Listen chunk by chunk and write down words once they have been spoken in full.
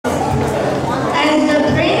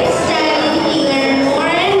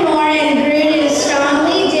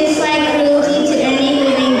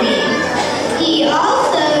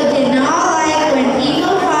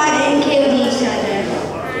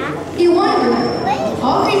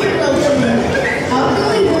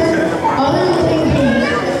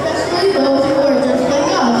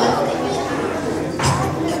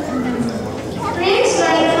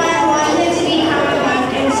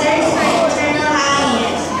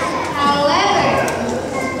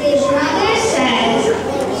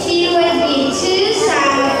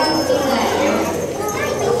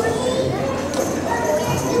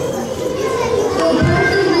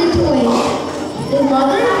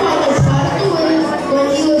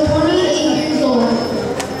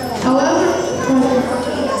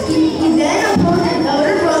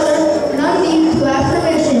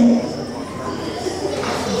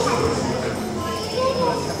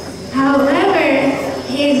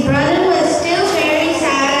His brother was still very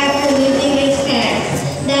sad after losing his parents,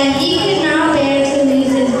 that he could not bear to lose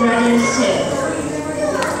his brothers too.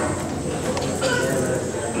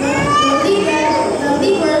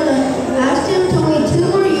 Lovely Vardhan asked him to wait 2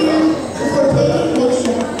 more years before taking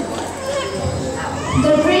Diksha.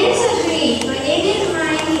 The prince agreed, but in his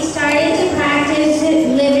mind he started to practice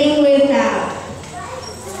living without.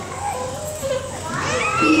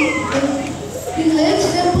 He lived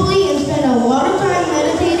simply and spent a lot of time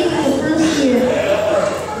meditating in the first year.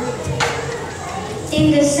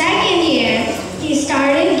 In the second year, he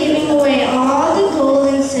started giving away all the gold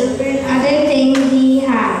and silver and other things he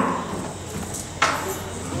had.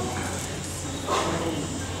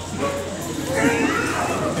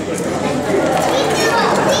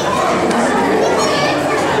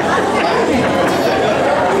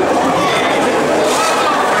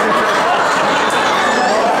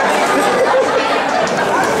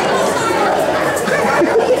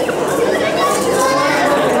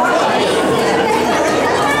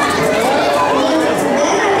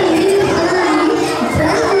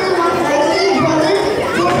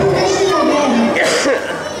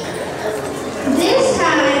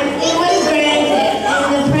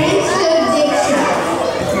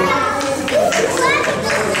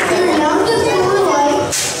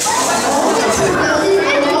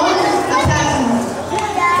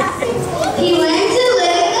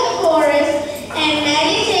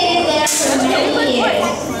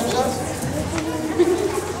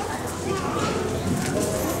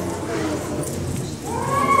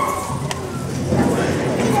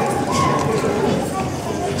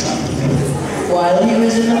 While he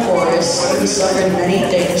was in the forest, he suffered many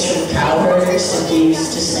things from cowherders to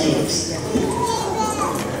thieves to snakes.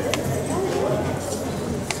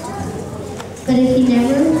 But if he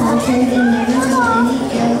never faltered and never felt any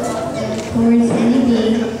ill towards any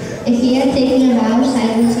being, if he had taken a vow of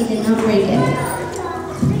silence, he did not break it.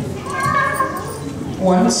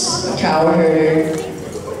 Once a cowherder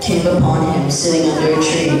came upon him sitting under a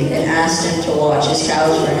tree and asked him to watch his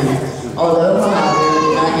cows for him. Although Mahavir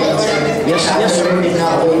did not answer, the cowherder did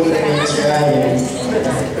not wait for an answer either.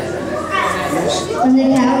 When the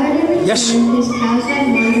cowherder returned, his cows had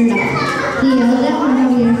wandered off. He yelled at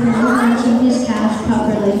Mahavir for not watching his cows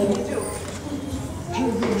properly.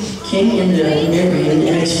 King Indra intervened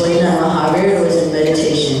and explained that Mahavir was in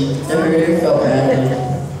meditation. The herder felt badly.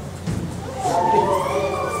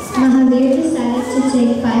 Mahavir decided to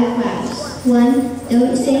take 5 vows. 1.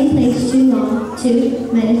 Don't stay in place too long.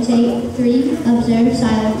 2. Meditate. 3. Observe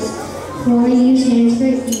silence. 4. Use hands for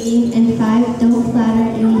eating. And 5. Don't flatter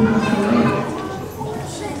any householder.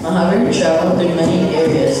 Mahavir traveled through many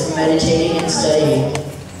areas, meditating and studying.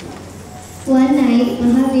 One night,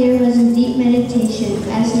 Mahavir was in deep meditation.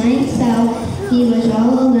 As night fell, he was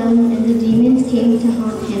all alone and the demons came to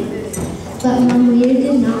haunt him. But Mahavir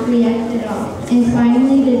did not react at all, and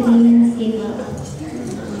finally the demons gave up.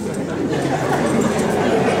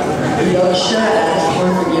 Yashvi asked for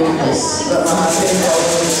forgiveness, but Mahavir called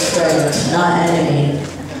him his friend, not enemy.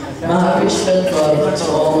 Mahavir spread love to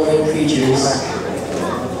all living creatures.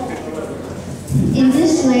 In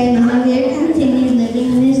this way, Mahavir